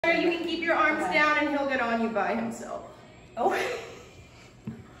You can keep your arms down and he'll get on you by himself. Oh.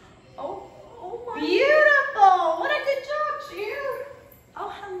 Oh my. Beautiful. What a good job, Chew.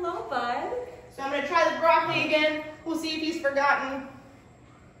 Oh, hello, bud. So I'm going to try the broccoli again. We'll see if he's forgotten.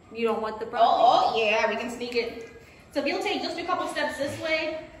 You don't want the broccoli? Oh, yeah, we can sneak it. So if you'll take just a couple steps this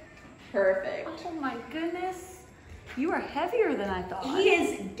way. Perfect. Oh my goodness. You are heavier than I thought. He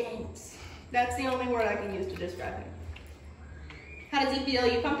is dense. That's the only word I can use to describe him. How does he feel?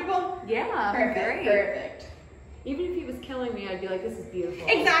 You comfortable? Yeah, Perfect. Perfect. Even if he was killing me, I'd be like, this is beautiful.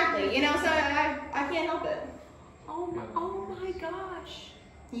 Exactly. You know, so I can't help it. Oh my gosh.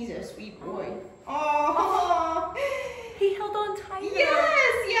 He's a sweet boy. Oh. He held on tighter.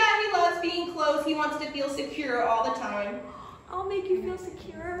 Yes. Yeah, he loves being close. He wants to feel secure all the time. I'll make you feel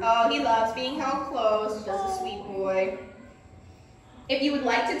secure. Oh, he loves being held close. Just a sweet boy. If you would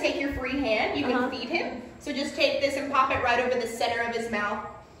like to take your free hand, you can feed him. So just take this and pop it right over the center of his mouth.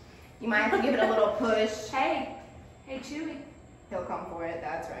 You might have to give it a little push. Hey Chewy. He'll come for it,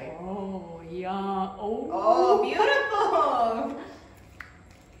 that's right. Oh, yeah. Oh, beautiful.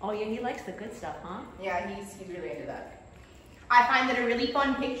 Oh yeah, he likes the good stuff, huh? Yeah, he's really into that. I find that a really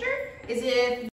fun picture is if